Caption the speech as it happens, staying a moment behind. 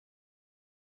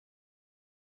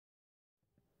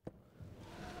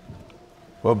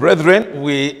Well, brethren,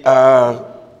 we are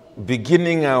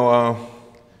beginning our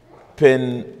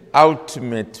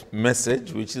penultimate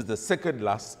message, which is the second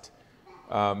last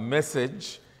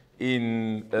message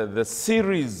in the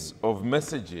series of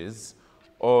messages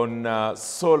on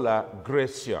sola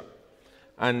gratia.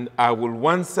 And I will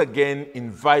once again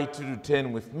invite you to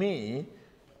turn with me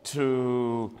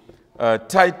to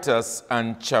Titus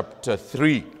and chapter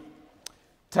 3.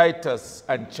 Titus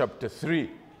and chapter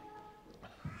 3.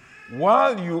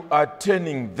 While you are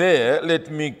turning there,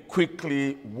 let me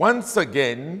quickly once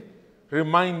again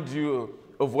remind you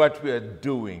of what we are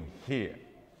doing here.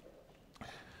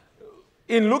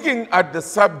 In looking at the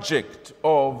subject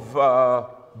of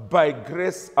by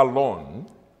grace alone,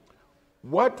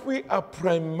 what we are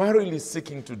primarily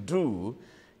seeking to do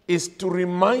is to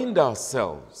remind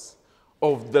ourselves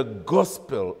of the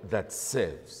gospel that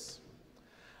saves.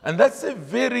 And that's a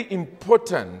very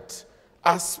important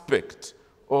aspect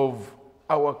of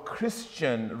our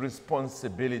Christian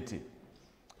responsibility,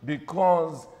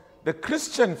 because the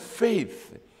Christian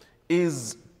faith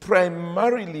is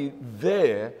primarily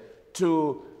there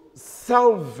to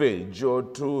salvage or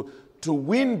to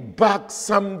win back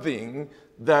something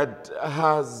that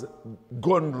has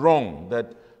gone wrong,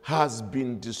 that has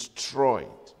been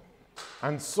destroyed.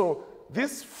 And so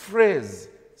this phrase,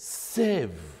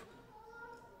 save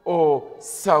or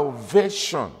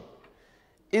salvation,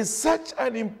 is such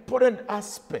an important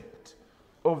aspect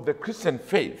of the Christian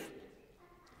faith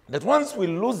that once we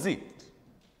lose it,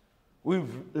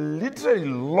 we've literally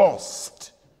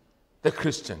lost the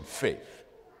Christian faith.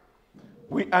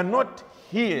 We are not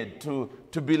here to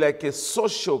be like a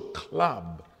social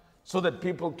club so that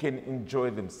people can enjoy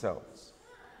themselves.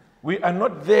 We are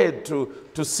not there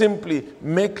to simply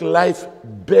make life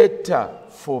better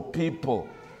for people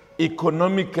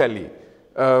economically,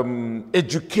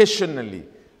 educationally,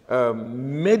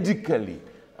 medically,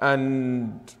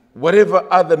 and whatever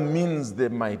other means there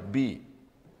might be.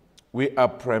 We are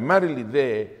primarily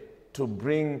there to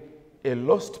bring a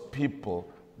lost people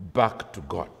back to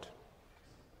God.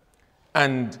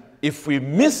 And if we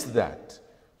miss that,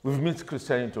 we've missed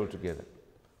Christianity altogether.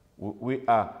 We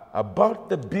are about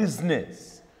the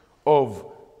business of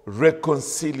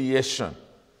reconciliation,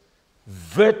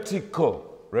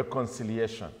 vertical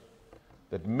reconciliation,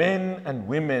 that men and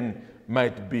women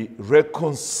might be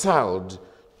reconciled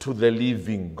to the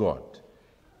living God.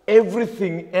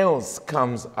 Everything else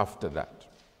comes after that.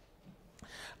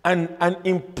 And an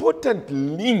important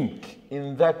link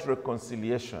in that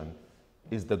reconciliation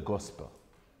is the gospel.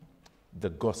 The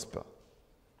gospel.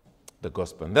 The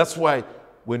gospel. And that's why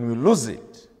when we lose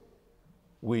it,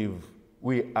 we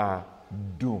are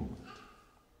doomed.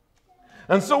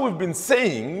 And so we've been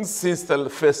saying since the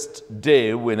first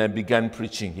day when I began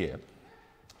preaching here,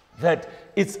 that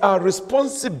it's our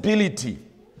responsibility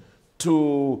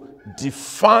to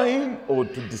define or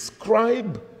to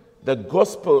describe the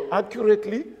gospel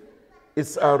accurately.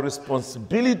 It's our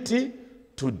responsibility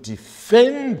to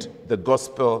defend the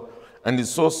gospel, and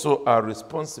it's also our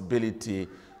responsibility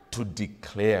to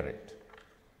declare it.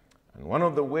 And one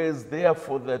of the ways,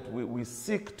 therefore, that we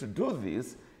seek to do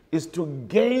this is to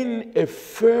gain a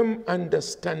firm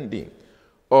understanding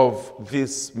of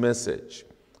this message.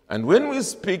 And when we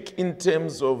speak in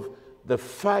terms of the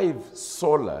 5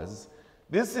 solas,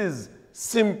 this is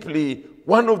simply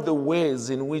one of the ways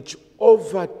in which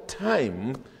over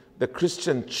time the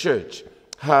Christian church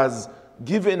has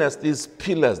given us these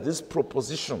pillars, these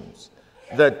propositions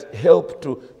that help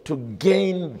to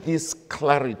gain this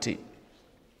clarity.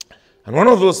 And one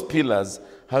of those pillars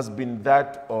has been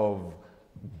that of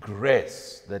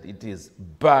grace, that it is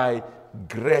by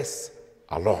grace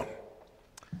alone.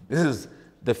 This is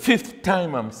the 5th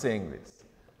time I'm saying this.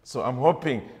 So I'm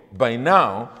hoping by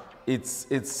now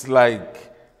it's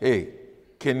like, hey,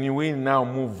 can we now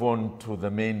move on to the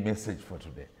main message for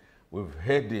today? We've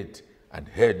heard it and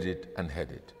heard it and heard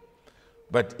it.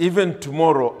 But even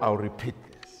tomorrow I'll repeat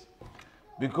this,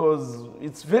 because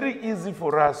it's very easy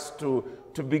for us to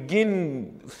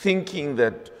begin thinking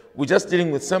that we're just dealing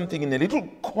with something in a little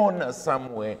corner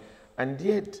somewhere, and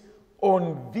yet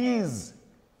on these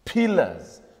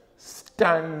pillars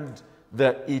stand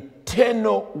the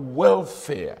eternal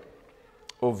welfare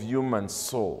of human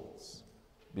souls,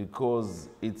 because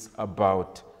it's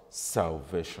about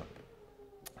salvation.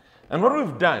 And what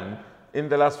we've done in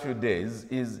the last few days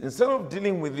is, instead of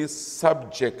dealing with this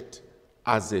subject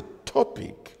as a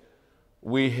topic,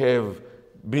 we have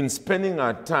been spending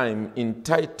our time in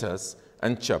Titus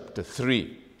and chapter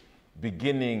 3,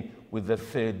 beginning with the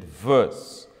 3rd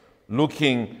verse,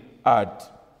 looking at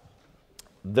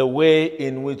the way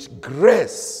in which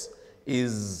grace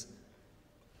is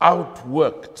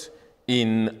outworked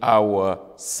in our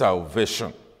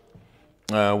salvation.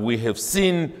 We have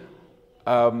seen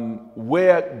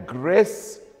where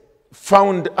grace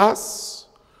found us,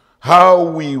 how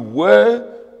we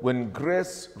were when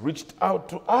grace reached out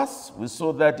to us. We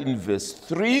saw that in verse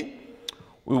 3.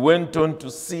 We went on to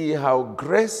see how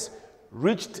grace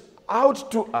reached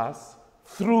out to us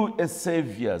through a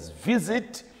Savior's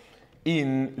visit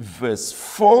in verse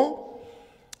 4.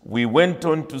 We went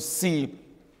on to see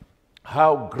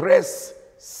how grace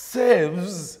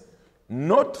saves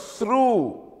not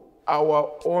through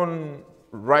our own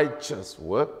righteous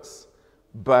works,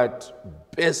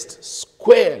 but based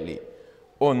squarely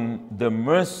on the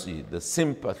mercy, the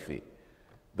sympathy,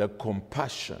 the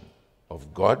compassion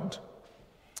of God.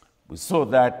 We saw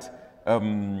that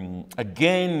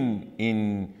again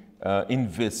in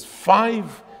verse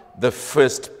 5, the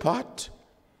first part.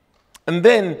 And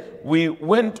then we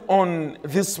went on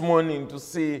this morning to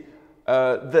see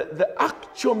the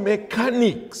actual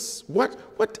mechanics, what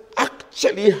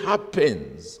actually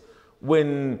happens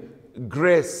when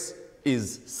grace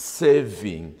is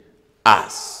saving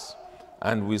us.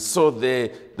 And we saw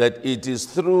there that it is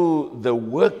through the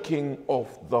working of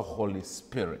the Holy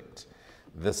Spirit.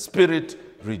 The Spirit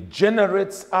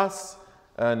regenerates us,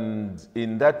 and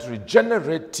in that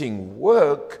regenerating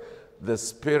work, the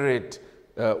Spirit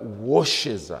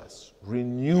washes us,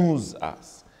 renews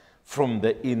us from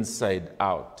the inside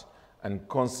out. And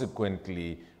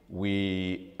consequently,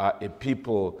 we are a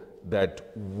people that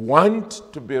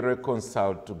want to be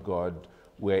reconciled to God.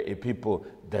 We're a people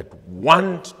that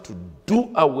want to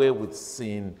do away with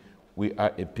sin. We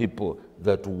are a people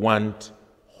that want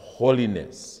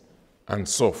holiness, and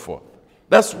so forth.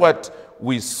 That's what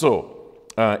we saw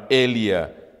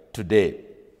earlier today.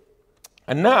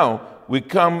 And now we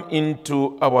come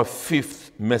into our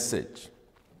fifth message.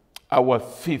 Our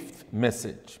fifth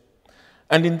message.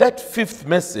 And in that fifth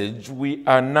message, we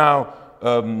are now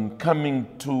coming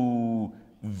to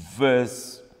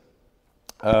verse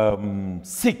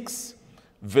 6.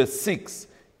 Verse 6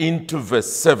 into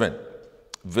verse 7.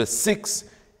 Verse 6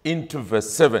 into verse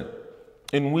 7.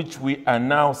 In which we are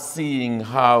now seeing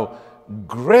how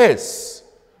grace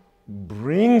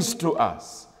brings to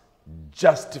us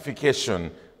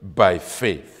justification by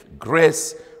faith.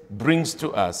 Grace brings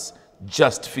to us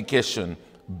justification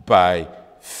by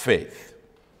faith.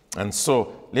 And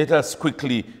so let us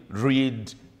quickly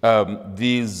read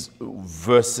these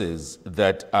verses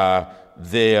that are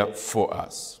there for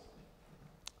us.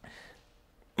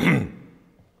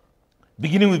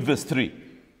 Beginning with verse 3.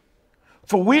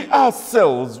 For we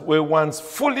ourselves were once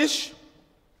foolish,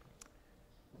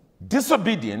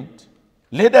 disobedient,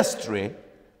 led astray,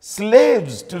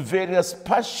 slaves to various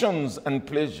passions and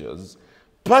pleasures,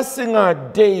 passing our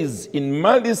days in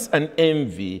malice and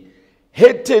envy,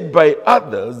 hated by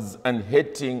others and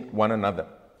hating one another.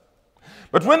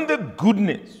 But when the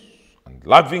goodness and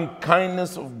loving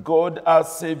kindness of God our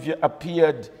Savior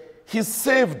appeared, he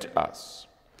saved us,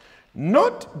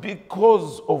 not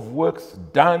because of works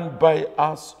done by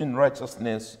us in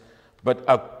righteousness, but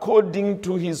according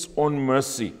to his own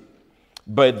mercy,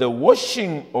 by the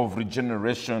washing of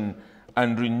regeneration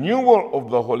and renewal of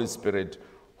the Holy Spirit,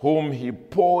 whom he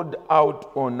poured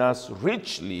out on us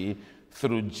richly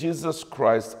through Jesus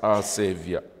Christ our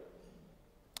Savior.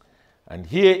 And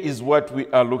here is what we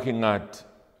are looking at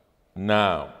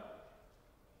now.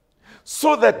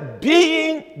 So that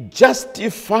being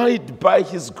justified by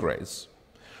his grace,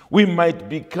 we might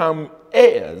become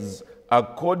heirs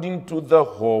according to the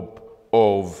hope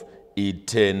of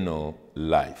eternal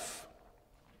life.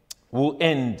 We'll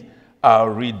end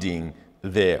our reading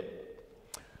there.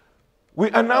 We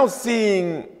are now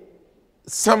seeing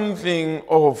something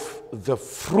of the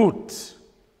fruit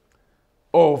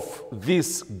of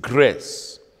this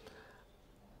grace.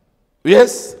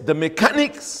 Yes, the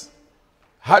mechanics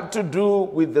had to do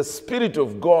with the Spirit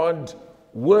of God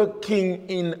working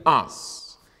in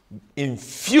us,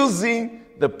 infusing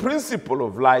the principle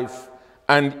of life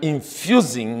and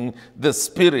infusing the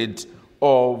spirit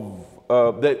of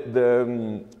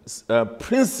the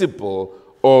principle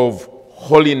of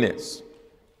holiness.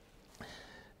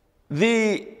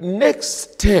 The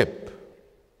next step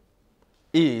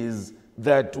is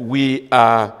that we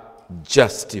are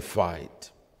justified.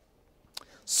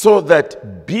 So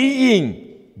that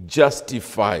being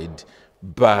justified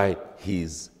by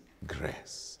his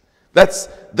grace. That's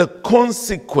the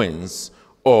consequence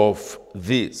of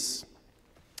this.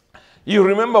 You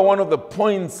remember one of the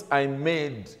points I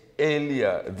made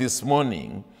earlier this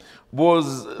morning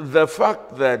was the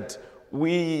fact that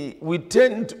we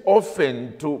tend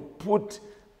often to put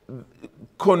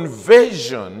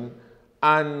conversion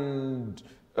and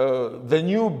the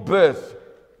new birth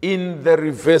in the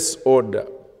reverse order.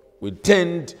 We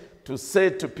tend to say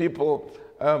to people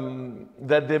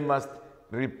that they must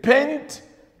repent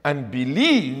and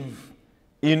believe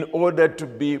in order to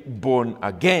be born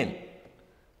again.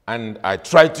 And I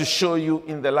tried to show you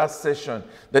in the last session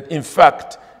that, in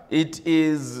fact, it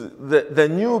is the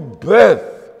new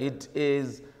birth, it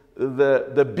is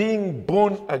the being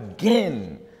born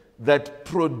again that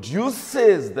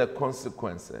produces the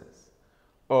consequences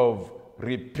of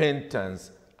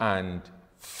repentance and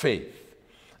faith.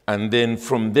 And then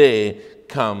from there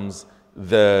comes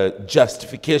the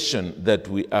justification that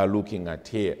we are looking at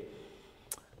here.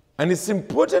 And it's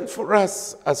important for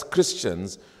us as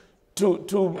Christians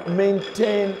to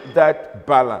maintain that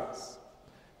balance.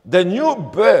 The new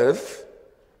birth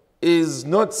is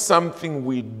not something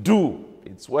we do.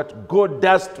 It's what God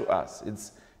does to us.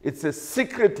 It's a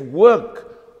secret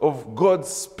work of God's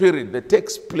Spirit that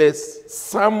takes place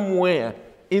somewhere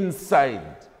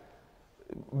inside,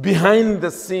 behind the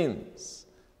scenes,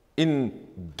 in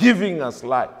giving us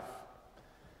life.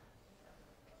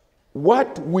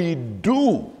 What we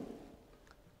do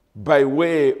by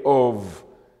way of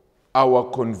our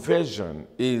conversion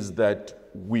is that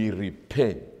we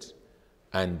repent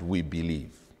and we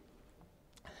believe.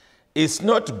 It's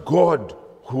not God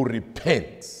who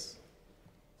repents.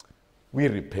 We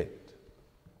repent.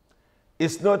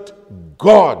 It's not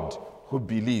God who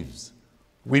believes.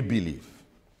 We believe.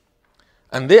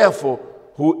 And therefore,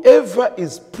 whoever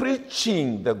is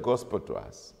preaching the gospel to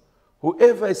us,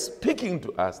 whoever is speaking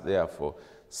to us, therefore,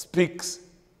 speaks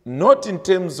not in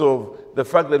terms of the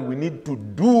fact that we need to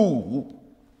do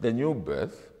the new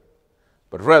birth,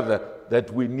 but rather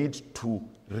that we need to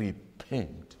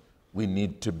repent. We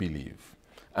need to believe.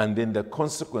 And then the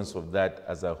consequence of that,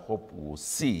 as I hope we will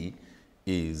see,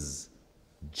 is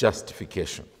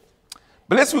justification.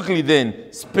 But let's quickly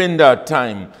then spend our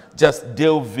time just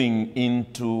delving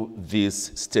into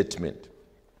this statement.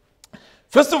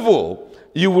 First of all,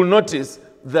 you will notice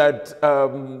that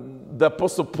the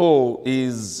Apostle Paul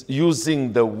is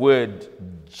using the word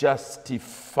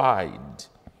justified.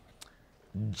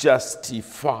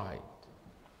 Justified.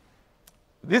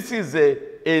 This is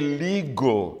a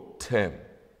legal term.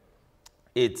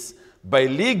 It's by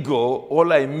legal,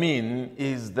 all I mean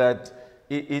is that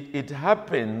it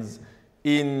happens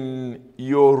in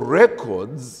your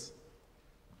records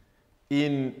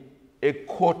in a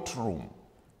courtroom.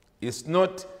 It's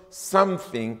not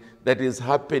something that is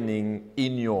happening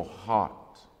in your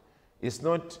heart. It's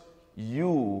not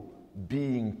you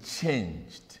being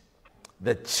changed.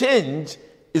 The change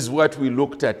is what we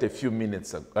looked at a few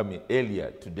minutes ago,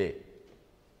 earlier today.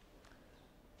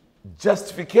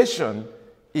 Justification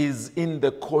is in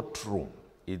the courtroom.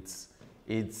 It's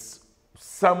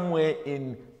somewhere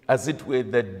in, as it were,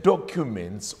 the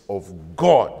documents of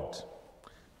God,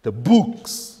 the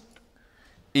books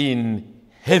in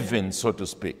heaven, so to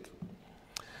speak.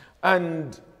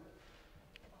 And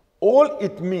all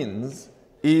it means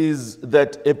is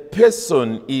that a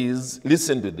person is,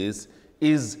 listen to this,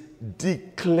 is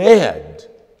declared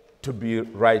to be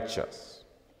righteous.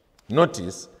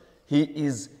 Notice, he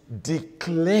is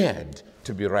declared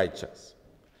to be righteous.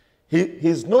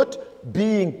 He's not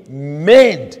being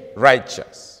made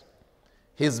righteous.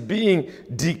 He's being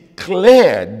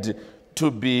declared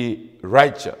to be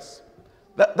righteous.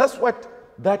 That's what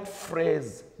that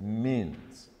phrase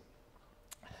means.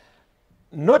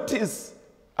 Notice,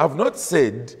 I've not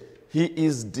said he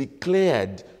is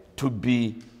declared to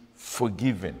be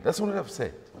forgiven. That's what I've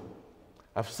said.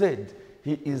 I've said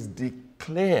he is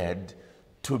declared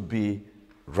to be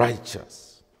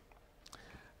righteous.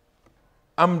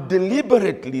 I'm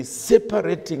deliberately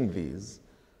separating these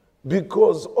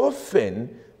because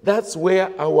often that's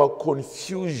where our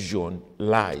confusion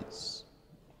lies.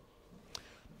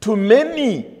 To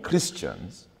many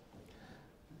Christians,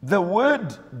 the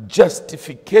word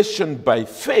justification by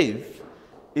faith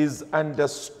is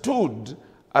understood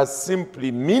as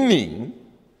simply meaning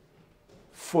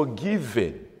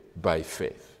forgiven by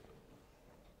faith.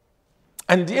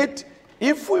 And yet,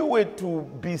 if we were to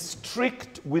be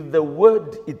strict with the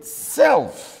word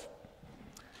itself,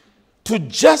 to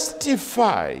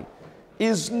justify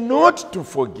is not to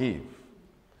forgive.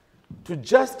 To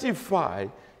justify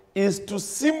is to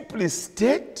simply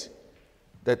state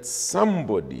that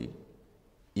somebody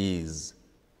is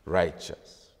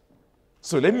righteous.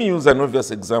 So let me use an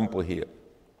obvious example here.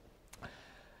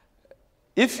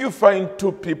 If you find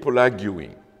two people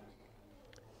arguing,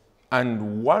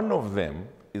 and one of them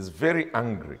is very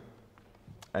angry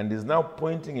and is now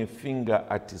pointing a finger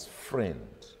at his friend,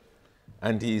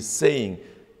 and he is saying,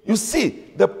 You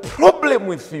see, the problem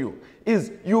with you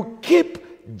is you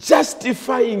keep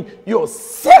justifying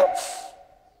yourself.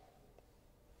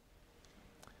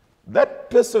 That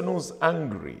person who's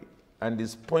angry and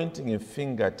is pointing a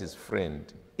finger at his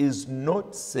friend is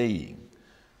not saying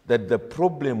that the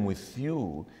problem with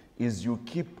you is you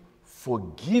keep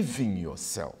forgiving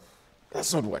yourself.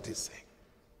 That's not what he's saying.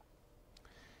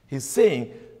 He's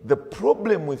saying the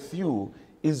problem with you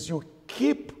is you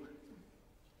keep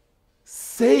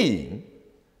saying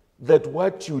that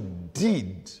what you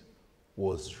did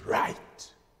was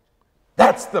right.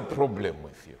 That's the problem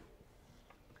with you.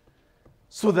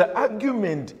 So the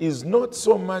argument is not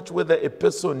so much whether a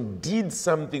person did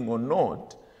something or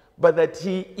not, but that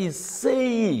he is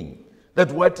saying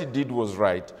that what he did was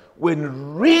right,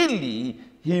 when really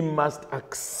he must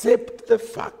accept the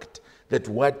fact that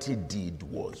what he did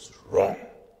was wrong.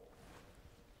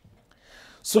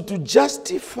 So to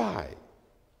justify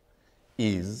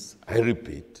is, I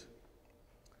repeat,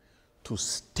 to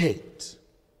state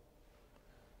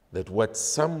that what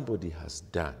somebody has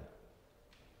done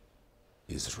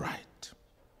is right.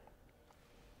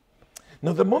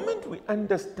 Now, the moment we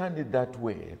understand it that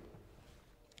way,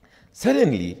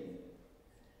 suddenly,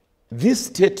 this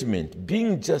statement,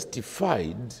 being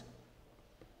justified,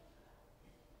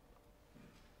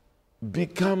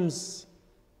 becomes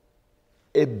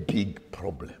a big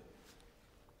problem.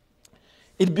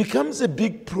 It becomes a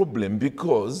big problem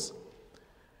because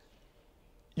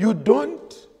you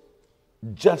don't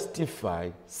justify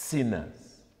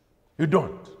sinners. You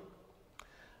don't.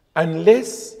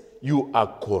 Unless you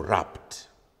are corrupt.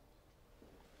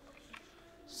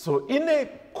 So in a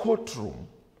courtroom,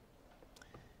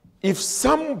 if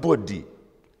somebody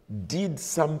did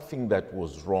something that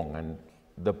was wrong and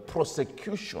the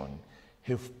prosecution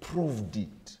have proved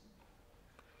it,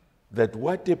 that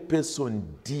what a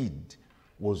person did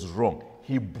was wrong,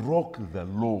 he broke the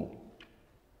law.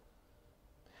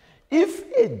 If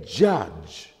a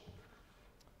judge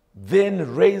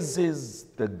then raises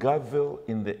the gavel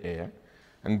in the air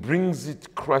and brings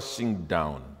it crashing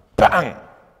down, bang,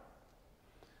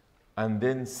 and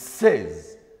then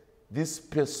says, this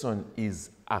person is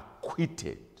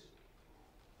acquitted,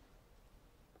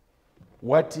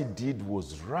 what he did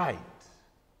was right,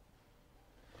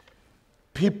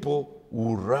 people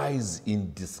will rise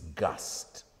in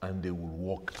disgust and they will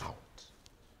walk out.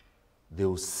 They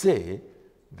will say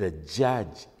the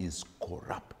judge is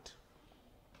corrupt.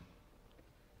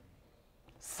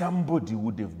 Somebody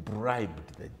would have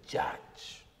bribed the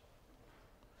judge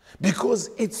because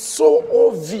it's so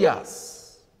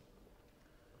obvious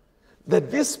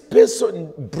that this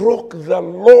person broke the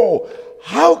law.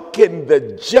 How can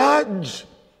the judge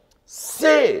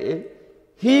say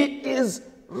he is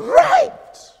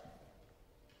right?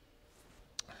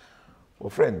 Well,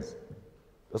 friends,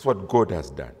 that's what God has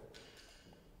done.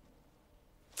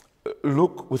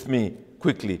 Look with me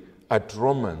quickly at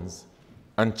Romans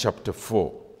and chapter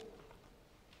 4.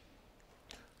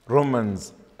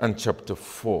 Romans and chapter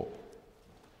 4.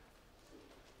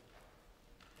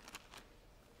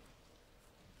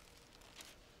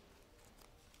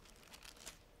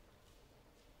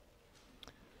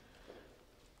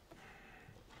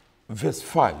 Verse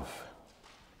 5.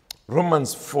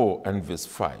 Romans 4 and verse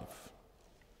 5.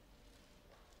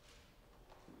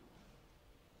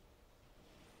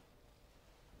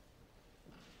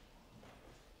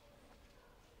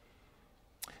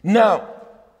 Now,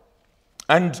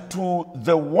 and to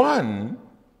the one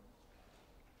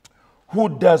who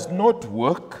does not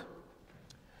work,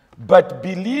 but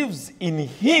believes in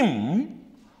him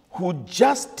who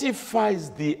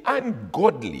justifies the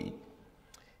ungodly,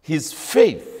 his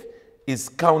faith is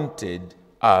counted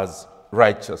as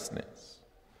righteousness.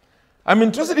 I'm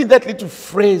interested in that little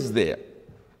phrase there.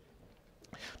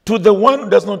 To the one who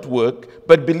does not work,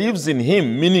 but believes in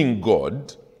him, meaning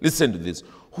God, listen to this,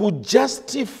 who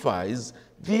justifies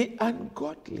the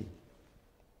ungodly.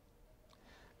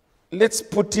 Let's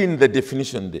put in the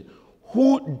definition there.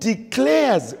 Who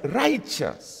declares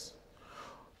righteous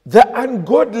the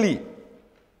ungodly.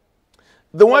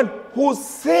 The one who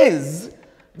says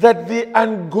that the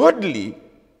ungodly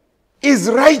is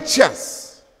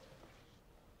righteous.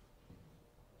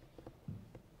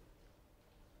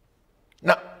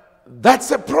 Now,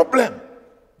 that's a problem.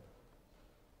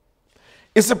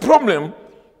 It's a problem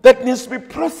that needs to be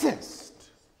processed.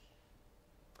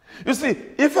 You see,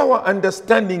 if our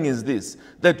understanding is this,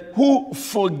 that who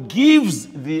forgives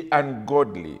the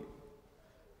ungodly,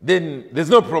 then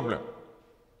there's no problem.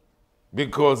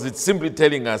 Because it's simply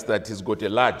telling us that he's got a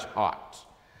large heart.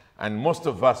 And most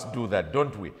of us do that,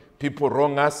 don't we? People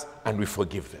wrong us and we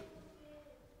forgive them.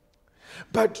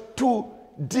 But to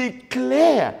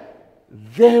declare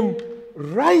them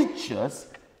righteous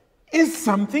is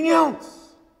something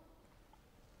else.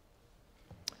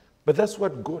 But that's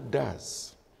what God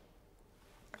does.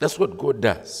 That's what God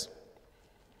does.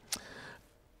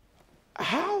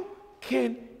 How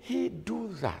can he do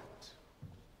that?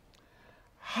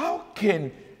 How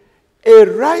can a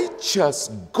righteous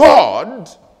God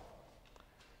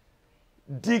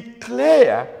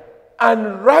declare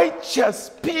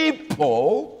unrighteous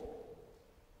people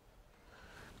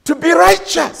to be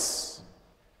righteous?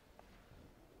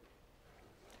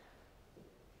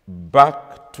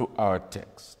 Back to our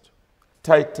text,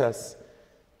 Titus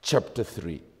chapter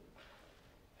 3.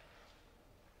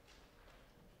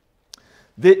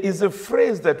 There is a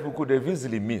phrase that we could have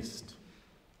easily missed,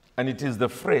 and it is the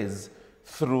phrase,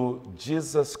 through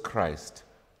Jesus Christ,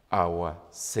 our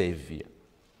Savior.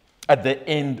 At the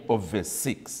end of verse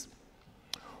 6.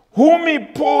 Whom he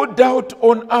poured out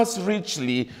on us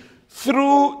richly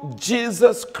through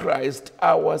Jesus Christ,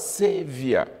 our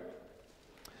Savior.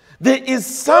 There is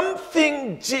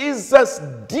something Jesus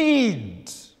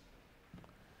did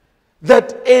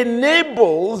that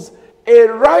enables a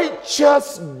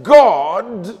righteous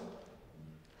God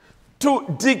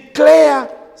to declare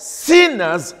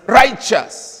sinners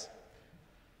righteous.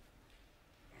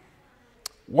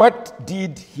 What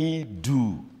did he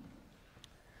do?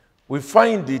 We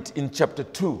find it in chapter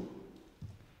 2.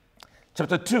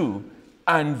 Chapter 2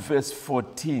 and verse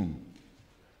 14.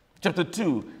 Chapter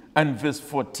 2 and verse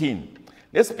 14.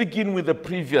 Let's begin with the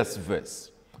previous verse,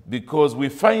 because we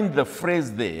find the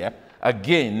phrase there,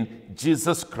 again,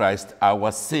 Jesus Christ,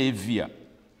 our Savior.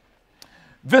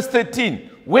 Verse 13,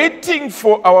 waiting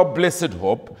for our blessed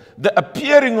hope, the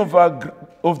appearing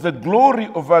of the glory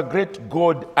of our great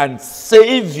God and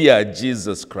Savior,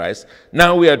 Jesus Christ.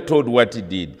 Now we are told what he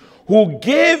did. Who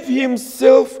gave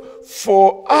himself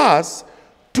for us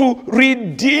to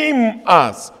redeem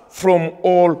us from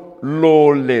all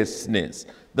lawlessness.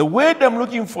 The word I'm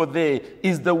looking for there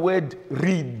is the word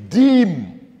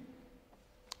redeem.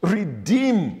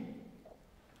 Redeem.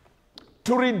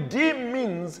 To redeem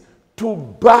means to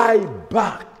buy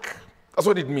back. That's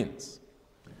what it means.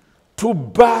 To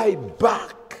buy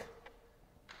back.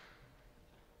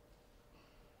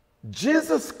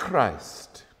 Jesus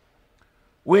Christ,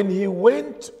 when he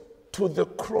went to the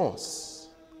cross,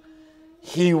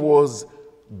 he was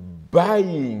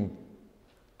buying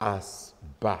us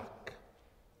back.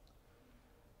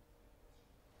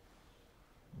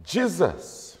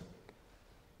 Jesus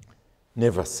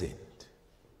never sinned.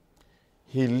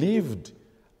 He lived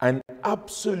an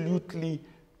absolutely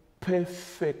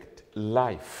perfect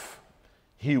life.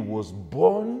 He was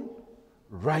born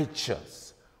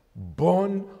righteous,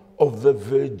 born of the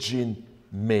Virgin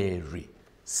Mary.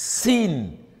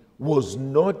 Sin was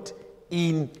not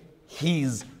in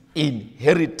his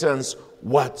inheritance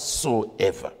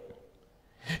whatsoever.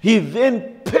 He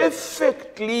then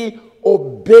perfectly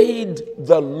obeyed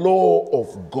the law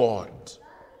of God.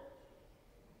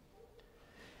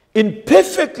 In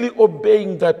perfectly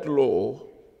obeying that law,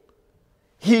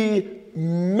 he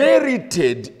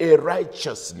merited a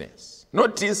righteousness.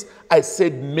 Notice I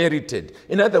said merited.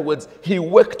 In other words, he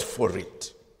worked for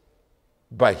it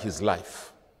by his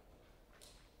life.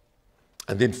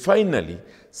 And then finally,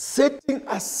 setting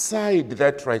aside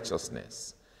that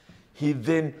righteousness, he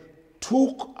then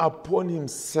took upon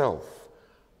himself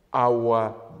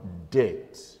our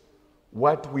debt,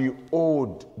 what we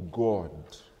owed God,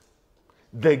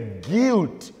 the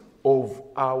guilt of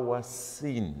our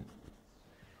sin.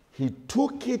 He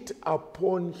took it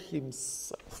upon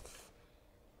himself.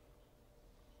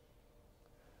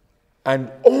 And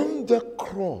on the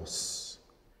cross,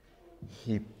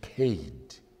 he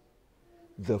paid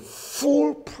the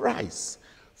full price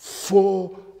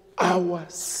for our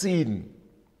sin.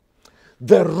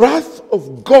 The wrath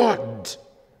of God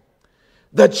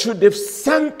that should have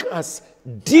sunk us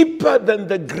deeper than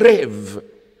the grave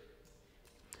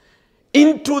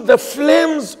into the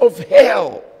flames of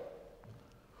hell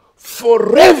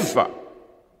forever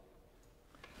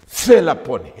fell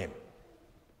upon him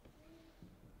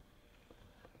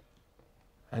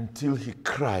until he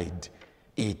cried,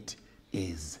 "It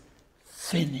is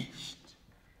finished."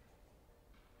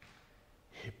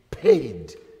 He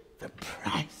paid the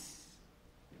price.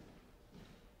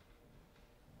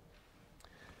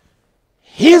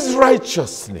 His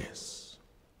righteousness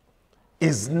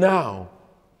is now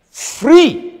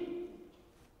free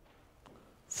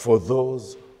for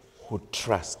those who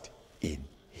trust in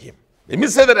him. Let me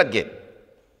say that again.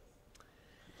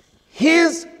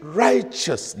 His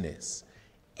righteousness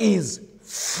is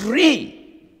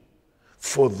free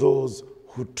for those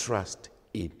who trust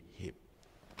in him.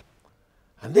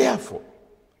 And therefore,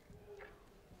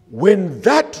 when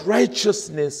that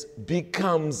righteousness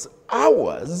becomes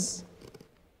ours,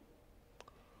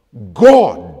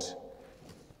 God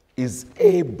is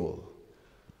able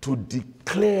to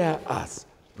declare us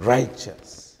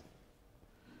righteous.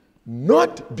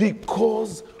 Not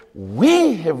because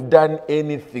we have done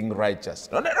anything righteous.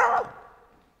 No.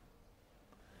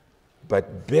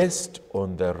 But based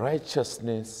on the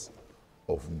righteousness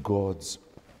of God's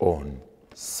own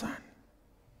Son.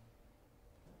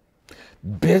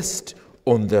 Based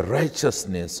on the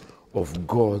righteousness of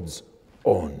God's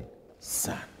own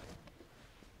Son.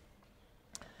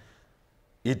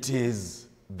 It is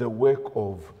the work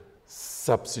of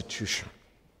substitution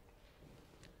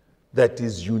that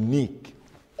is unique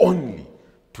only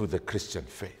to the Christian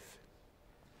faith.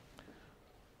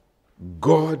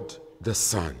 God the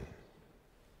Son,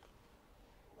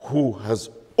 who has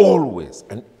always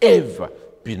and ever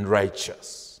been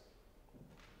righteous,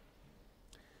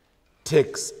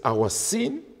 takes our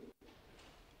sin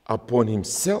upon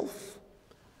himself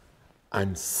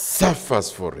and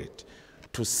suffers for it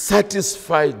to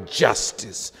satisfy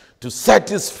justice, to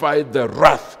satisfy the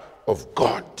wrath of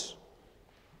God.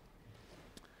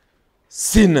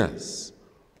 Sinners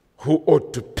who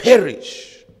ought to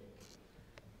perish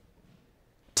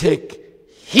take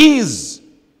his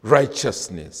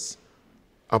righteousness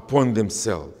upon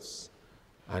themselves,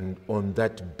 and on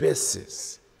that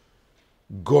basis,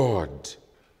 God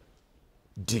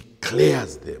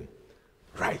declares them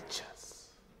righteous.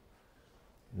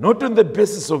 Not on the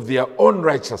basis of their own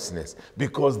righteousness,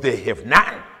 because they have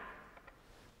none,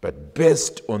 but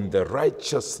based on the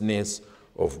righteousness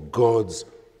of God's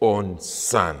own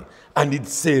Son. And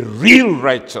it's a real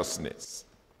righteousness.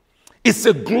 It's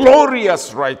a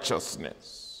glorious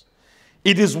righteousness.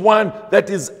 It is one that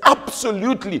is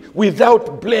absolutely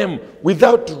without blame,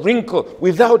 without wrinkle,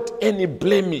 without any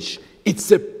blemish.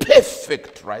 It's a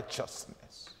perfect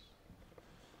righteousness.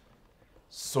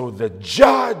 So the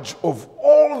judge of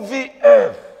all the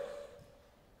earth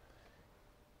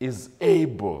is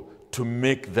able to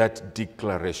make that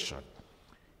declaration.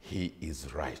 He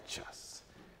is righteous.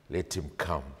 Let him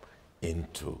come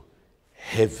into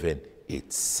heaven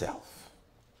itself.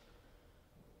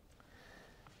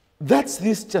 That's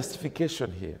this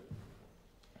justification here.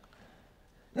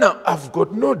 Now, I've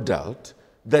got no doubt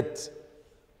that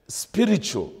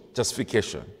spiritual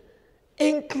justification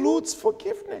includes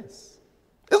forgiveness.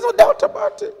 There's no doubt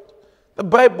about it. The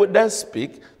Bible does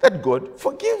speak that God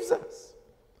forgives us.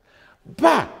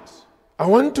 But, I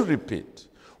want to repeat,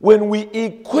 when we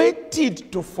equate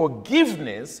it to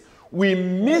forgiveness, we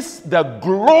miss the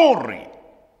glory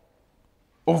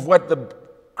of what the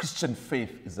Christian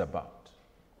faith is about.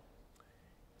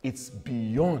 It's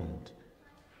beyond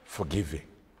forgiving.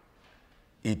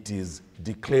 It is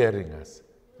declaring us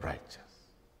righteous.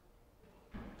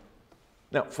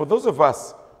 Now, for those of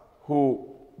us who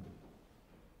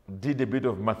did a bit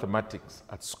of mathematics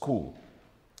at school,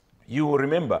 you will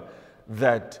remember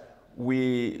that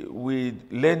we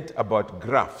learned about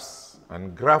graphs,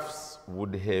 and graphs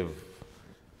would have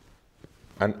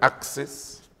an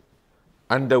axis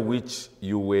under which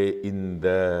you were in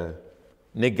the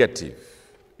negative,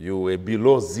 you were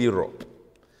below zero,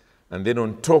 and then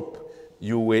on top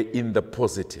you were in the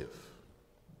positive.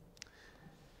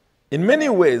 In many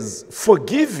ways,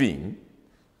 forgiving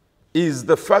is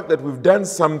the fact that we've done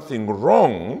something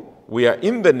wrong, we are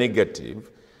in the negative,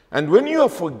 and when you are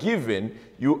forgiven,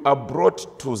 you are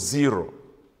brought to zero.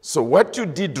 So what you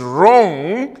did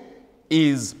wrong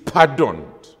is pardoned.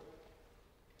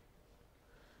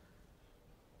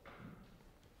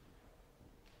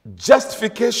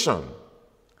 Justification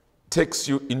takes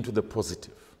you into the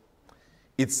positive.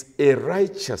 It's a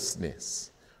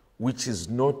righteousness which is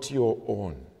not your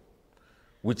own,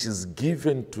 which is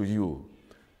given to you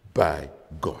by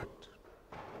God.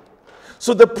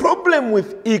 So the problem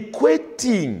with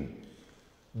equating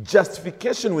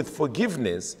justification with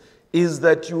forgiveness is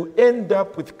that you end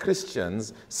up with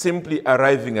Christians simply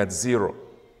arriving at zero.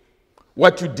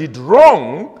 What you did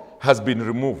wrong has been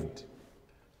removed.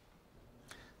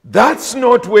 That's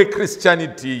not where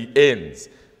Christianity ends.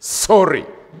 Sorry,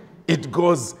 it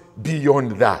goes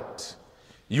beyond that.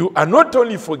 You are not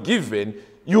only forgiven,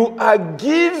 you are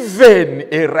given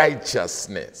a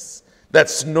righteousness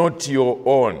that's not your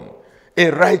own, a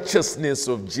righteousness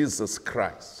of Jesus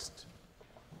Christ.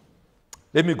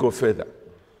 Let me go further.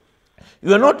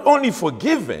 You are not only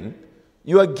forgiven,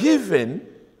 you are given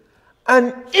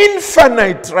an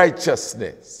infinite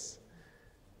righteousness,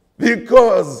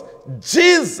 because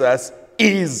Jesus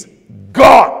is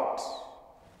God.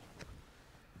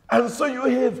 And so you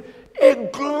have a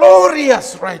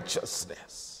glorious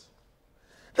righteousness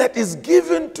that is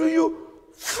given to you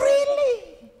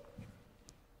freely.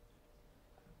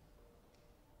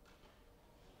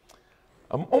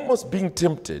 I'm almost being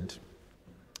tempted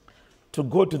to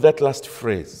go to that last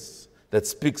phrase that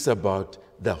speaks about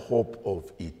the hope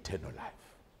of eternal life.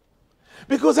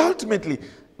 Because ultimately,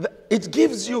 it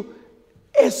gives you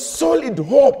a solid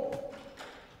hope.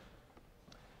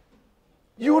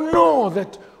 You know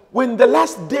that when the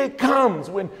last day comes,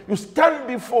 when you stand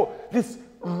before this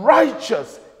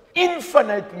righteous,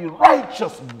 infinitely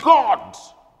righteous God,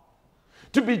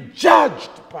 to be judged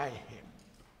by Him,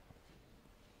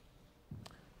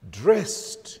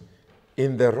 dressed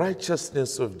in the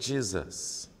righteousness of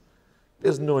Jesus,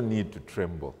 there's no need to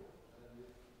tremble.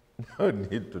 No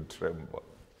need to tremble.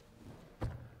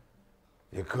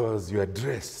 Because you are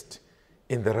dressed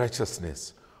in the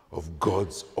righteousness of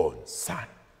God's own Son.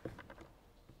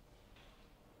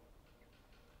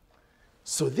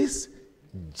 So this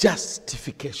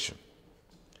justification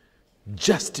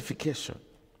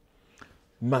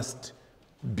must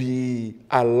be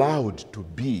allowed to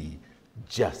be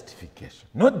justification.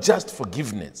 Not just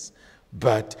forgiveness,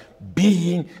 but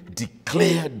being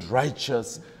declared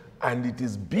righteous, and it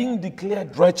is being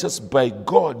declared righteous by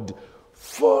God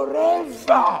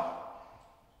forever.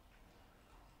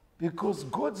 Because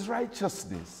God's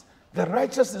righteousness, the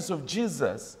righteousness of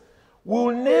Jesus,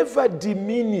 will never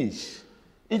diminish.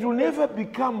 It will never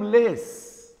become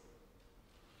less.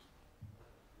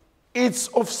 It's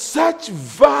of such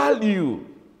value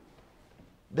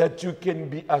that you can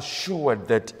be assured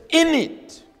that in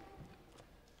it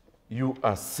you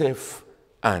are safe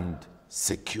and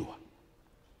secure.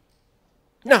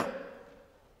 Now,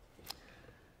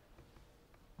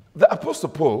 the Apostle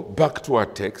Paul, back to our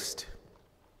text,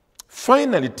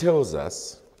 finally tells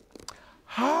us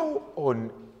how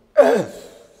on earth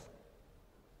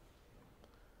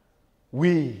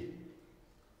we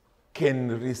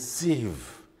can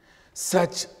receive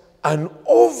such an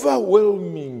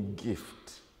overwhelming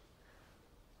gift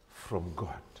from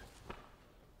God.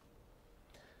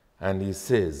 And he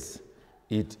says,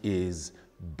 it is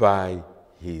by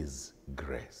His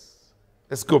grace.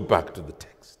 Let's go back to the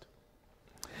text.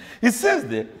 He says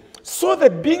there, so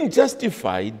that being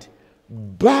justified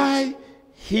by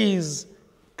His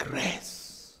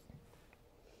grace.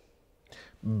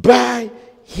 By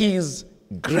His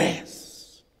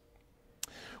grace.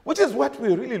 Which is what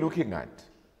we're really looking at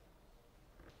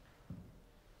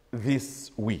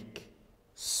this week.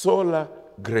 Sola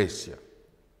gratia.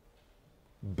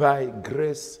 By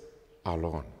grace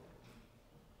alone.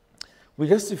 We're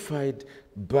justified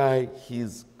by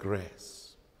His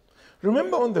grace.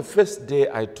 Remember on the first day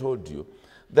I told you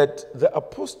that the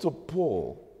Apostle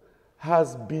Paul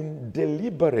has been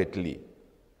deliberately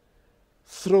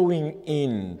throwing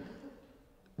in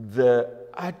the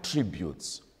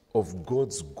attributes of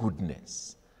God's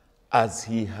goodness as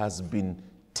he has been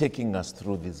taking us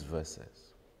through these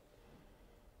verses.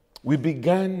 We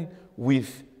began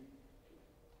with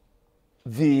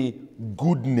the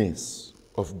goodness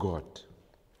of God,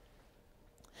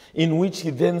 in which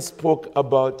he then spoke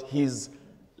about His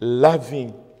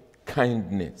loving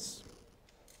kindness.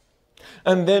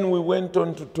 And then we went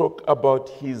on to talk about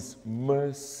His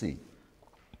mercy.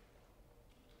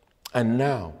 And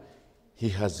now he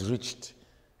has reached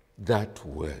that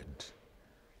word,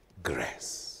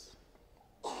 grace.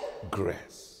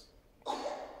 Grace.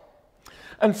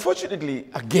 Unfortunately,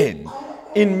 again,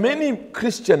 in many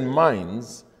Christian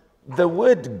minds, the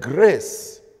word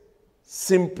grace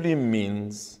simply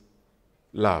means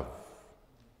love.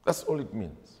 That's all it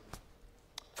means.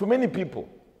 For many people,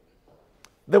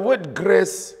 the word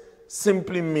grace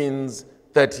simply means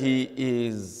that He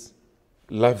is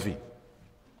loving.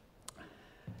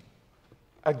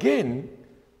 Again,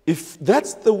 if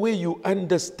that's the way you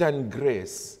understand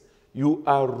grace, you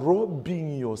are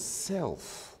robbing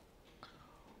yourself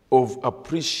of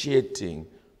appreciating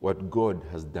what God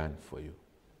has done for you.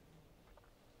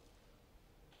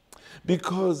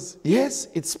 Because, yes,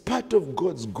 it's part of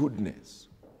God's goodness.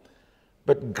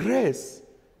 But grace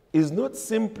is not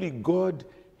simply God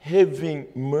having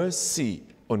mercy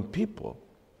on people.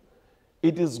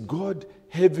 It is God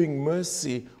having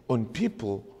mercy on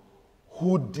people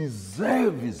who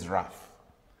deserve His wrath.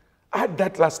 Add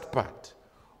that last part.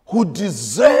 Who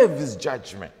deserve His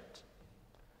judgment.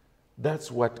 That's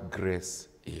what grace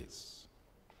is.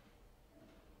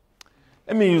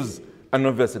 Let me use an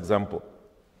obvious example.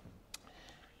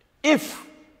 If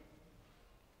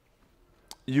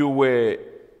you were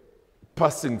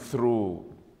passing through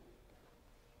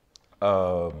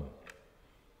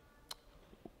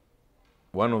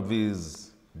one of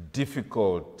these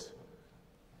difficult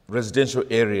residential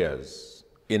areas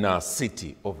in our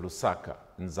city of Lusaka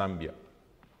in Zambia,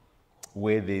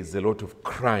 where there is a lot of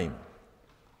crime.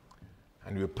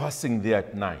 And we were passing there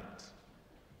at night,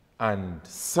 and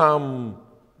some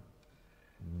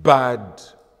bad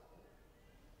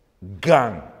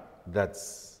gang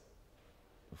that's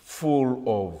full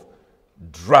of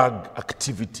drug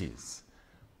activities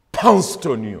pounced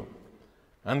on you,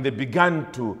 and they began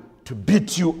to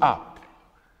beat you up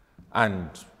and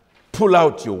pull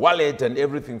out your wallet and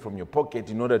everything from your pocket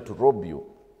in order to rob you.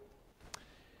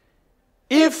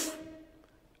 If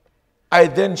I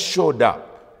then showed up,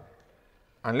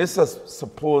 and let's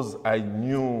suppose I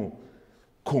knew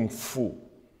Kung Fu,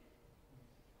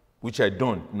 which I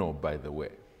don't know, by the way,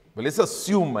 but let's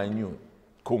assume I knew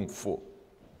Kung Fu,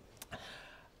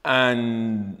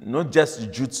 and not just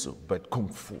Jiu-Jitsu, but Kung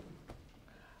Fu.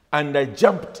 And I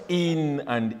jumped in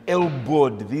and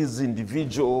elbowed these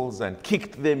individuals and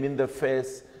kicked them in the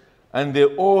face, and they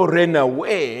all ran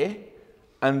away,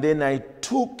 and then I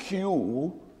took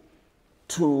you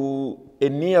to a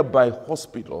nearby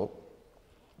hospital,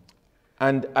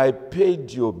 and I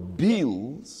paid your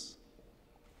bills.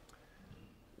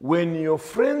 When your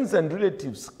friends and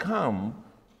relatives come,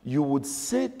 you would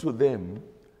say to them,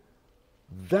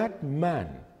 that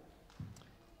man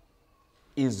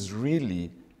is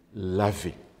really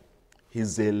loving.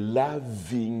 He's a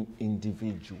loving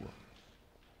individual.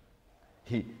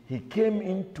 He came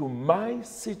into my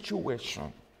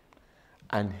situation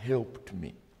and helped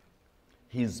me.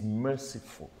 He's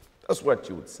merciful. That's what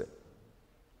you would say.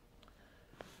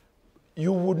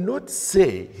 You would not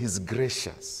say he's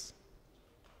gracious.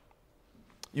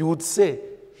 You would say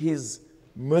he's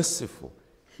merciful,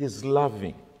 he's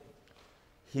loving,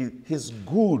 he's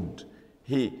good,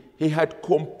 he had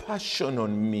compassion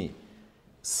on me,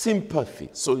 sympathy,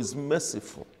 so he's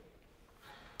merciful.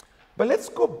 But let's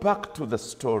go back to the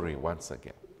story once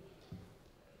again.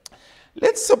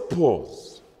 Let's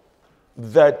suppose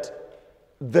that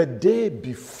the day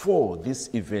before this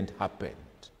event happened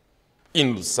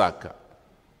in Lusaka,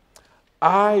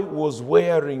 I was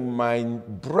wearing my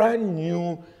brand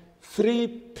new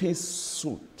 3-piece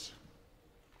suit,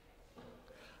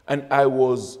 and I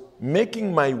was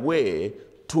making my way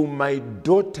to my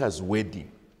daughter's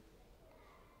wedding.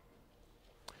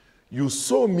 You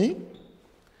saw me,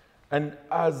 and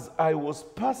as I was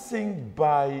passing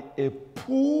by a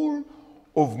pool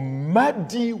of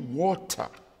muddy water,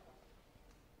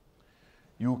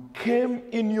 you came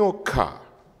in your car,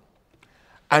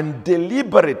 and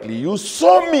deliberately, you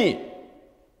saw me.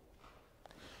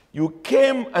 You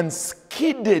came and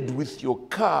skidded with your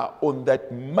car on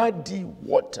that muddy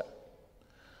water.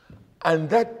 And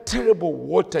that terrible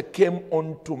water came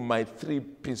onto my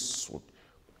 3-piece suit.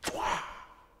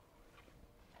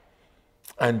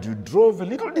 And you drove a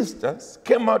little distance,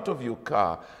 came out of your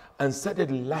car, and started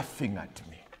laughing at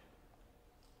me.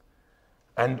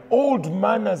 And old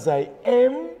man as I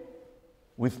am,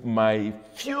 with my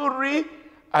fury,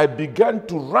 I began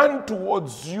to run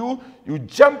towards you. You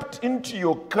jumped into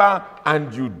your car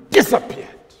and you disappeared.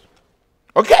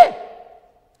 Okay?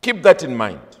 Keep that in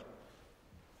mind.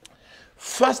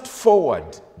 Fast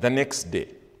forward the next day,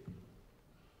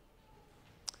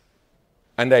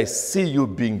 and I see you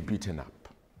being beaten up.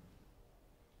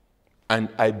 And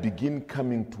I begin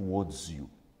coming towards you.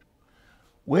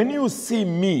 When you see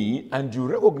me and you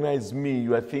recognize me,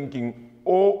 you are thinking,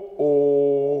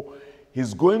 oh,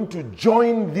 he's going to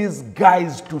join these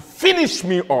guys to finish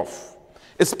me off,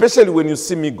 especially when you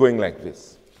see me going like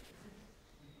this.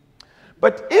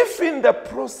 But if in the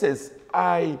process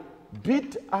I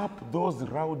beat up those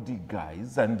rowdy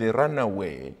guys and they run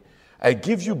away, I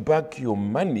give you back your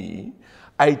money,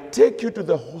 I take you to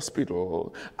the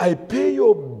hospital, I pay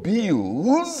your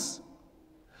bills,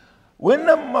 when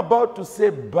I'm about to say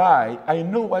bye, I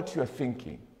know what you're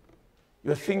thinking.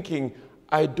 You're thinking,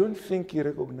 I don't think he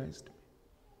recognized me.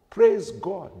 Praise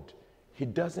God, he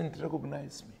doesn't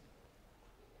recognize me.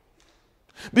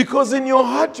 Because in your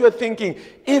heart you're thinking,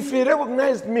 if he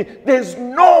recognized me, there's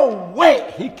no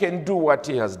way he can do what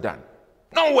he has done.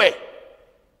 No way.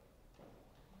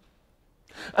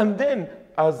 And then,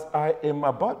 as I am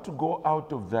about to go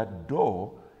out of that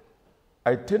door,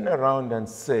 I turn around and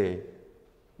say,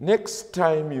 next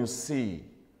time you see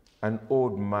an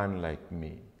old man like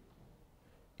me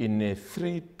in a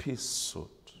 3-piece suit,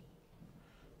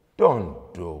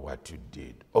 don't do what you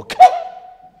did, okay?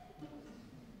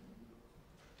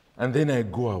 And then I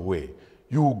go away.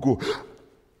 You go.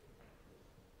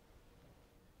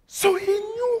 So he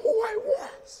knew who I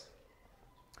was.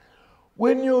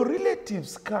 When your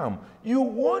relatives come, you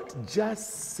won't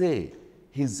just say,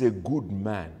 he's a good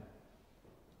man.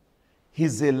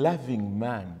 He's a loving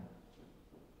man.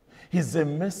 He's a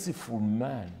merciful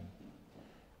man.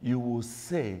 You will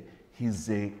say he's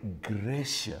a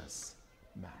gracious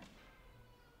man.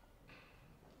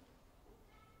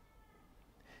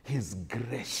 He's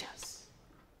gracious.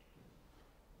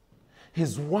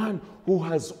 He's one who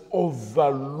has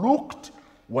overlooked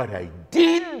what I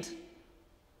did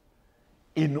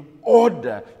in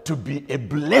order to be a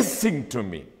blessing to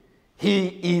me. He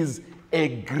is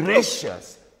a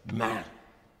gracious man.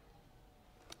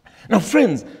 Now,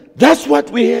 friends, that's what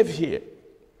we have here.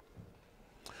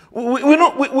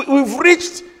 We've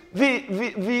reached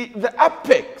the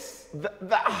apex,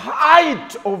 the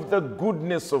height of the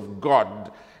goodness of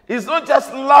God. It's not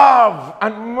just love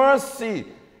and mercy.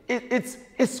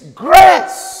 It's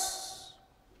grace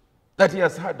that he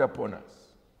has had upon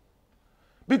us.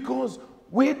 Because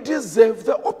we deserve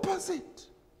the opposite.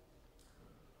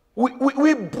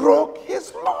 We broke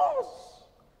his laws.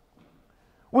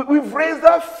 We've raised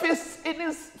our fists in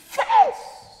his face.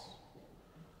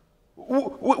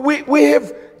 We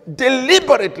have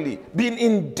deliberately been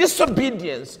in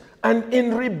disobedience and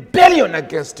in rebellion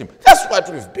against him. That's what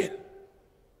we've been.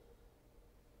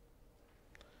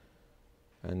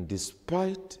 And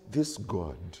despite this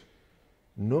God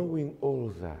knowing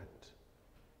all that,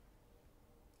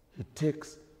 he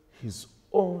takes his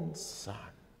own son,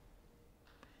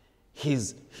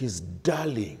 his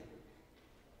darling,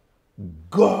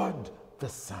 God the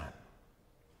Son,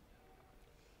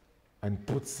 and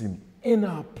puts him in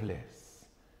our place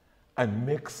and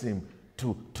makes him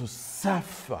to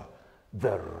suffer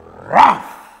the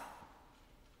wrath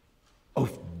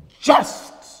of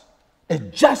a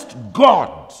just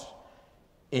God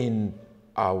in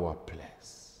our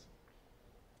place,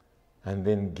 and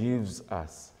then gives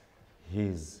us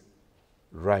his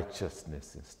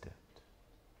righteousness instead.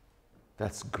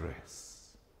 That's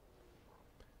grace.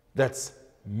 That's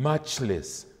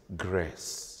matchless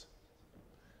grace.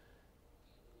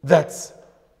 That's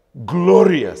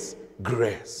glorious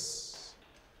grace.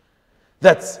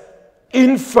 That's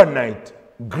infinite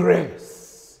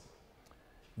grace.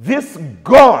 This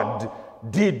God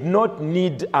did not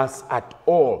need us at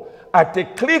all. At a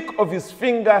click of his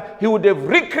finger, he would have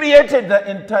recreated the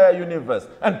entire universe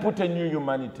and put a new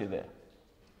humanity there.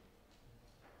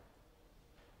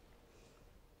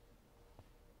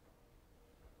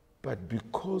 But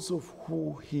because of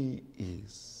who he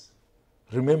is,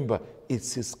 remember,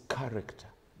 it's his character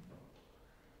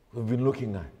we've been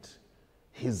looking at.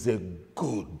 He's a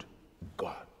good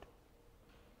God.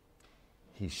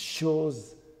 He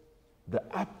shows the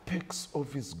apex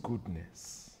of his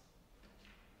goodness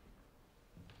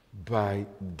by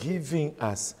giving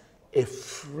us a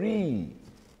free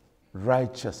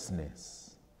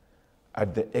righteousness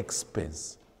at the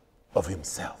expense of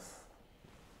himself.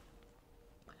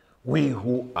 We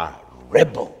who are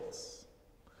rebels,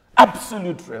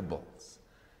 absolute rebels,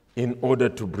 in order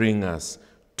to bring us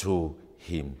to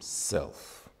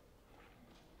himself.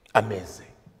 Amazing.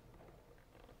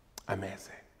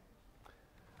 Amazing.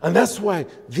 And that's why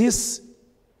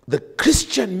the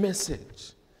Christian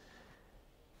message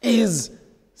is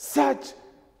such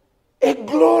a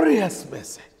glorious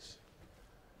message.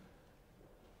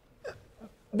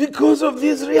 Because of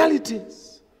these realities.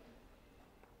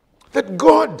 That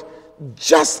God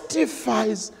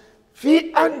justifies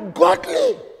the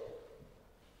ungodly.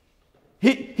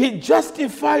 He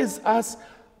justifies us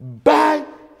by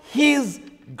his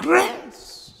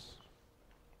grace.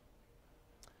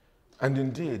 And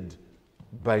indeed,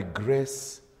 by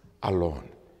grace alone.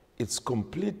 It's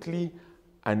completely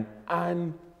an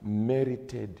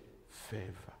unmerited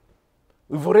favor.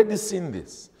 We've already seen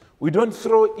this. We don't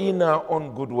throw in our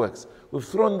own good works. We've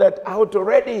thrown that out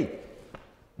already.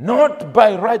 Not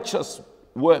by righteous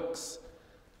works,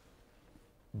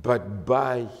 but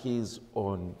by his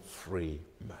own free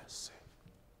mercy.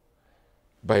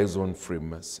 By his own free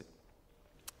mercy.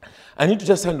 I need to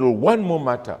just handle one more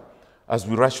matter as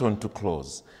we rush on to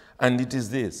close. And it is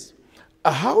this.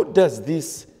 How does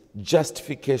this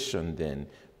justification then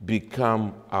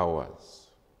become ours?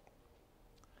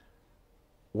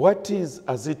 What is,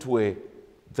 as it were,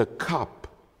 the cup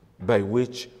by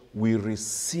which we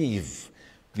receive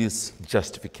this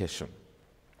justification?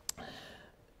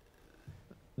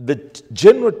 The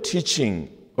general teaching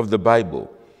of the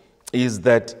Bible is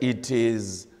that it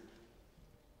is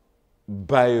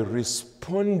by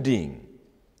responding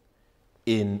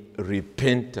in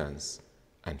repentance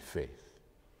and faith.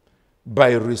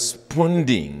 By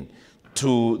responding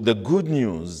to the good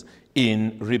news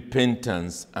in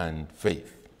repentance and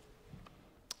faith.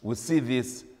 We see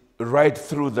this right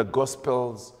through the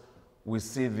Gospels. We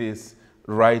see this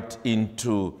right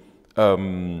into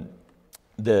the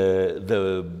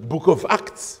book of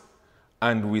Acts,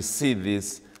 and we see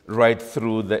this right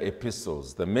through the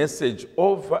epistles. The message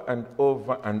over and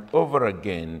over and over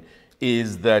again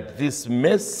is that this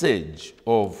message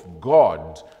of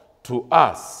God to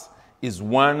us is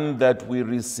one that we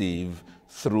receive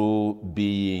through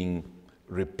being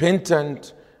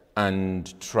repentant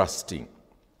and trusting.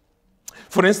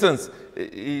 For instance,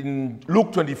 in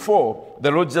Luke 24,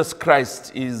 the Lord Jesus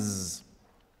Christ is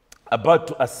about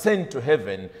to ascend to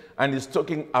heaven and is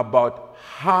talking about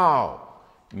how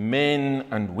men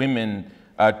and women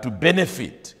are to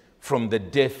benefit from the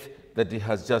death that he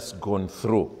has just gone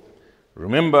through.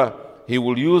 Remember, he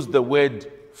will use the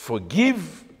word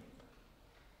forgive,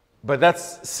 but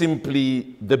that's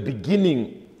simply the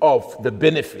beginning of the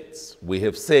benefits. We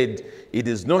have said it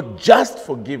is not just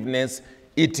forgiveness,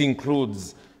 it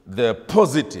includes the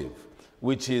positive,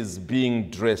 which is being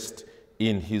dressed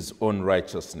in his own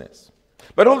righteousness.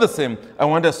 But all the same, I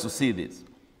want us to see this.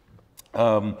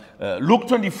 Luke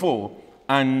 24,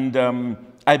 and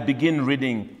I begin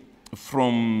reading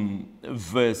from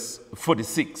verse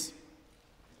 46.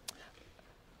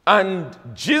 And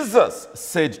Jesus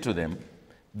said to them,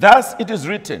 "Thus it is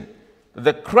written,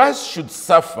 the Christ should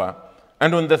suffer,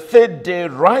 and on the third day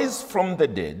rise from the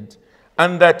dead,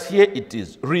 and that here it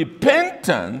is,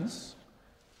 repentance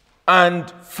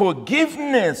and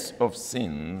forgiveness of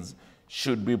sins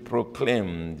should be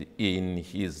proclaimed in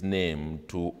his name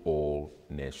to all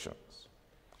nations."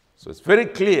 So it's very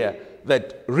clear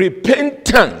that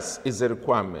repentance is a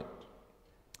requirement.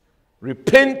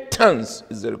 Repentance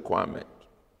is a requirement.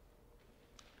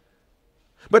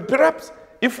 But perhaps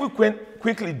if we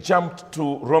quickly jumped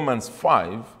to Romans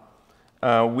 5,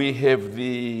 we have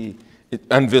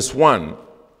and verse 1,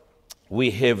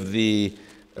 we have the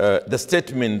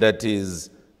statement that is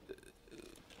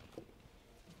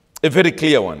a very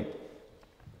clear one.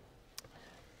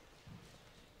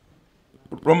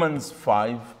 Romans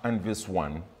 5 and verse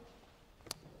 1.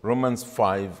 Romans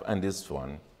 5 and verse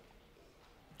 1.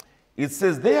 It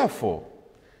says, "Therefore,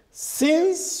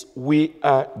 since we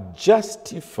are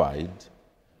justified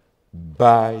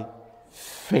by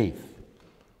faith,"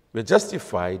 we're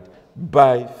justified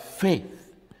by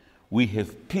faith, "we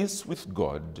have peace with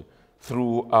God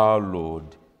through our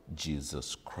Lord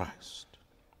Jesus Christ."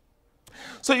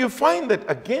 So you find that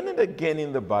again and again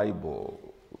in the Bible,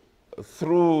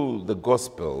 through the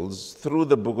Gospels, through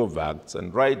the book of Acts,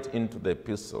 and right into the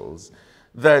epistles,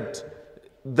 that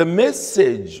the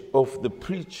message of the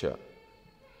preacher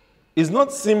is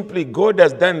not simply God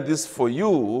has done this for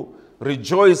you,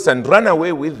 rejoice and run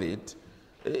away with it.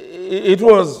 It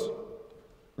was,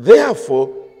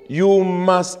 therefore, you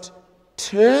must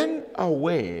turn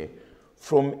away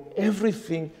from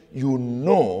everything you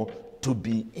know to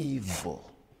be evil.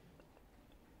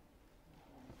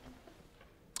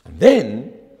 And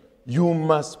then you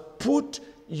must put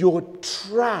your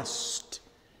trust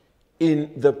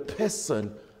in the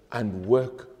person and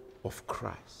work of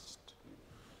Christ.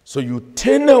 So you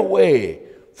turn away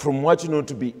from what you know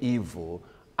to be evil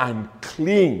and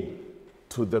cling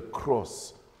to the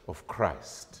cross of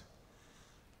Christ.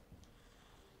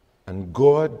 And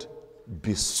God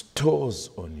bestows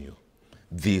on you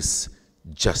this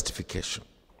justification.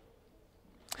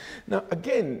 Now,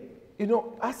 again, you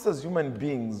know, us as human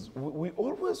beings, we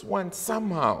always want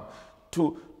somehow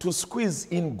to squeeze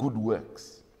in good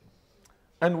works.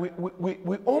 And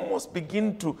we almost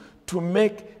begin to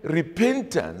make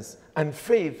repentance and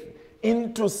faith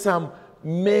into some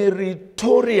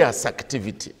meritorious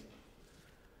activity.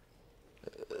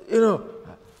 You know,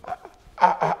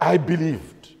 I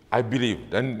believed,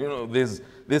 and you know, there's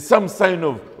some sign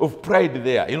of pride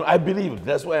there. You know, I believed,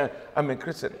 that's why I'm a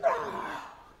Christian.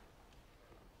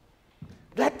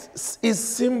 That is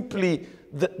simply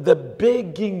the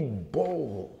begging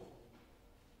bowl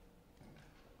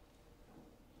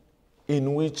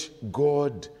in which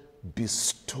God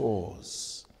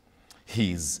bestows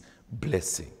his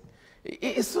blessing.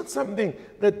 It's not something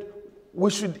that we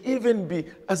should even be,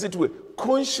 as it were,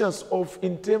 conscious of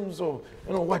in terms of,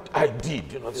 you know, what I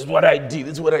did. You know, this is what I did,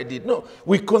 this is what I did. No,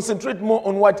 we concentrate more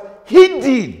on what he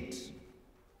did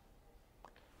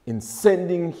in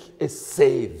sending a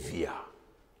Savior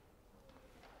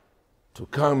to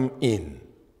come in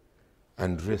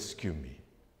and rescue me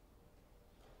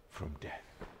from death.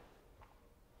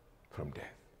 From death.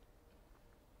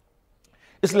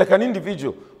 It's like an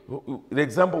individual, the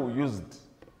example we used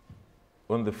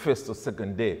on the first or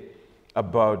second day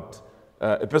about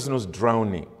a person who's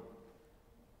drowning,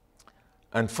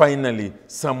 and finally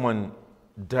someone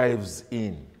dives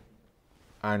in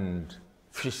and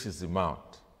fishes him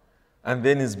out. And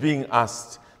then he's being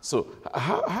asked, so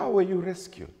how were you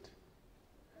rescued?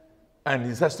 And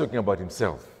he starts talking about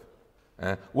himself.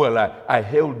 Well, I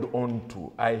held on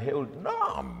to,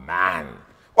 no man,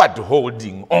 what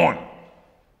holding on?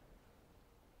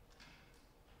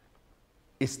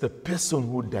 It's the person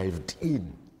who dived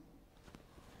in,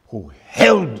 who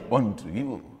held on to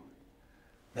you,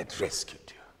 that rescued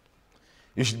you.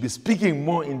 You should be speaking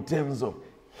more in terms of,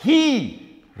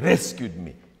 he rescued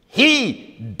me.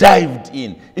 He dived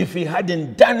in. If he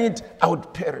hadn't done it, I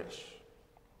would perish.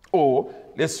 Or,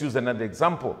 let's use another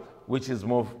example, which is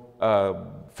more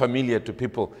familiar to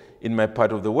people in my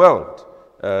part of the world.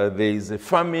 There is a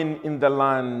famine in the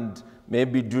land,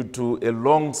 maybe due to a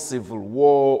long civil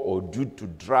war or due to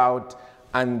drought,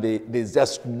 and there's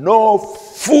just no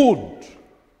food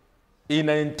in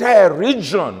an entire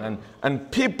region,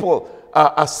 and people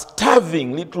are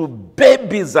starving. Little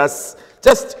babies are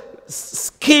just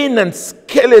skin and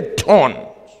skeleton.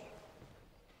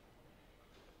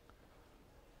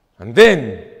 And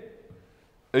then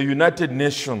a United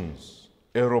Nations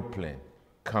aeroplane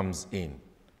comes in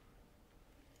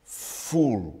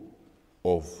full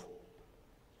of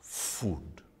food.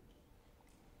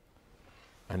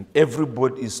 And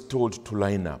everybody is told to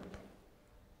line up.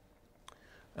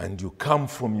 And you come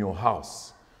from your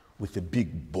house with a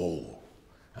big bowl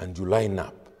and you line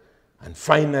up. And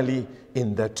finally,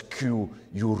 in that queue,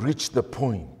 you reach the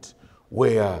point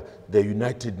where the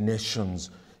United Nations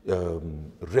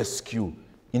rescue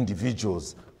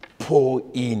individuals pour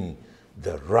in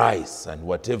the rice and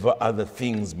whatever other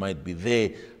things might be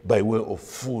there by way of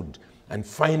food. And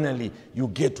finally, you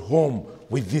get home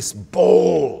with this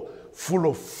bowl full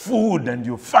of food, and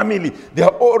your family, they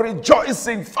are all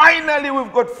rejoicing. Finally,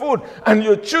 we've got food. And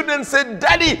your children said,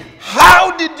 Daddy,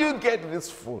 how did you get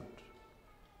this food?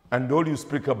 And all you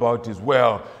speak about is,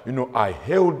 well, I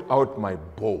held out my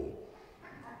bowl.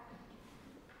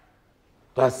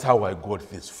 That's how I got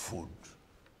this food.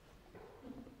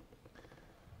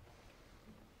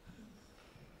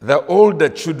 The older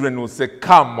children will say,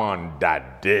 come on,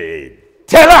 Daddy,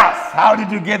 tell us, how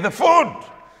did you get the food?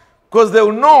 Because they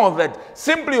will know that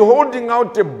simply holding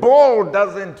out a bowl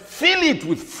doesn't fill it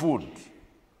with food.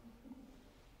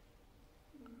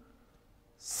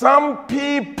 Some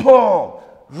people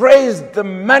raised the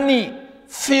money,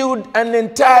 filled an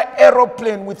entire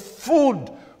aeroplane with food,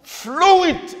 flew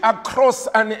it across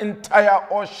an entire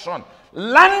ocean,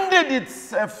 landed it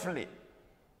safely.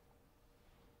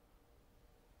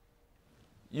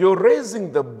 Your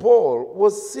raising the bowl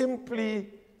was simply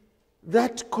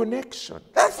that connection.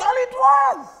 That's all it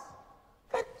was.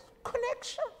 That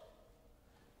connection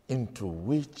into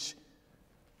which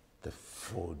the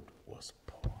food was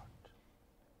poured.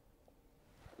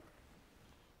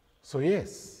 So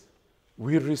yes,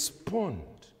 we respond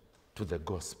to the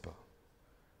gospel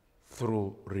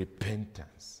through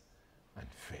repentance and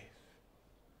faith.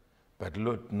 But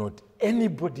Lord, not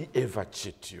anybody ever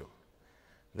cheat you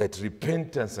that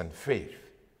repentance and faith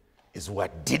is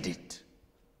what did it.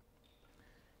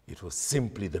 It was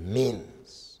simply the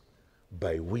means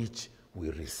by which we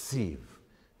receive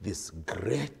this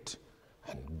great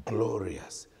and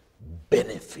glorious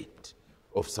benefit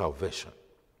of salvation.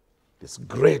 This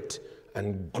great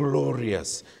and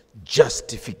glorious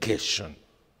justification.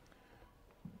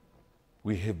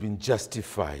 We have been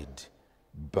justified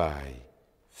by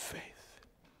faith.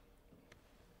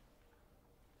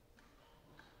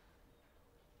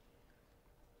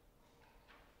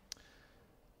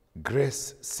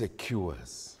 Grace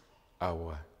secures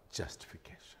our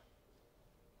justification.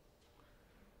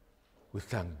 We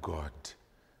thank God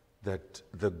that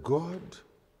the God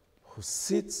who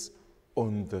sits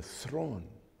on the throne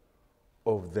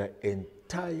of the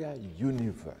entire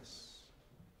universe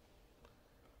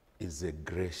is a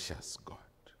gracious God.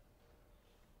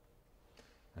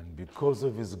 And because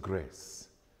of his grace,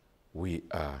 we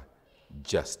are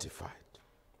justified.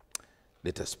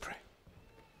 Let us pray.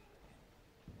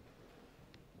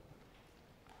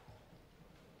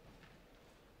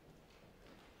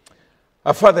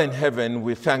 Our Father in heaven,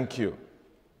 we thank you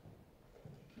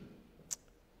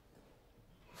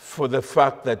for the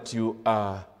fact that you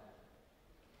are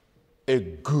a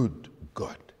good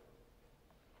God,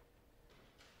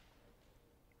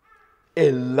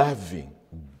 a loving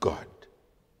God,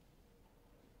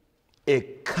 a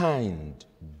kind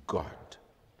God,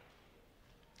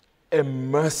 a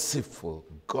merciful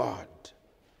God,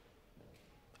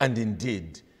 and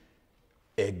indeed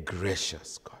a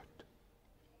gracious God.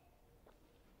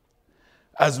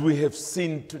 As we have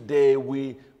seen today,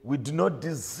 we do not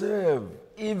deserve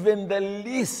even the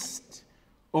least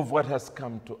of what has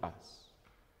come to us.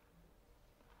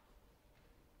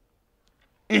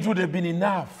 It would have been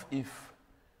enough if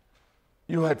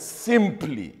you had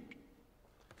simply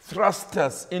thrust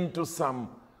us into some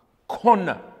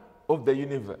corner of the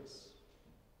universe,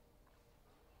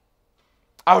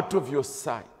 out of your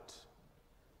sight,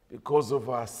 because of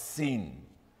our sin,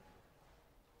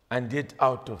 and yet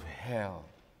out of hell,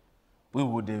 we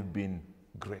would have been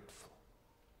grateful.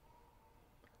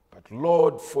 But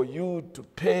Lord, for you to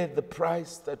pay the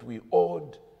price that we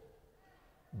owed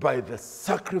by the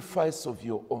sacrifice of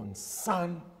your own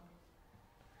Son,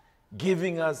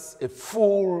 giving us a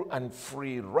full and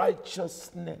free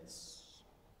righteousness,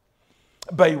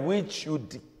 by which you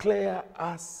declare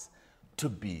us to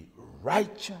be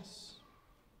righteous,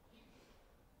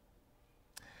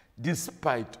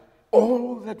 despite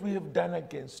all that we have done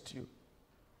against you.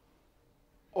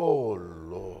 Oh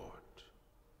Lord,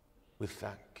 we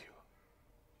thank you.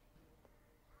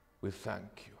 We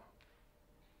thank you.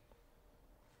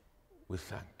 We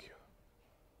thank you.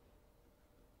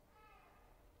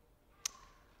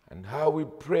 And how we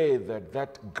pray that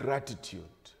that gratitude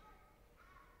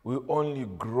will only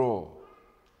grow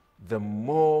the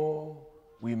more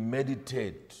we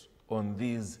meditate on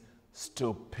these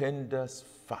stupendous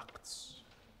facts,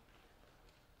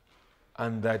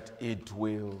 and that it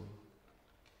will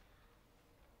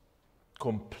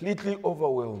completely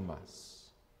overwhelm us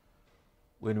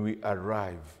when we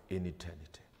arrive in eternity.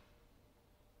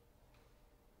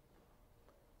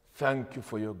 Thank you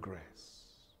for your grace.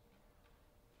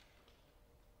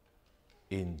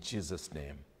 In Jesus'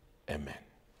 name, amen.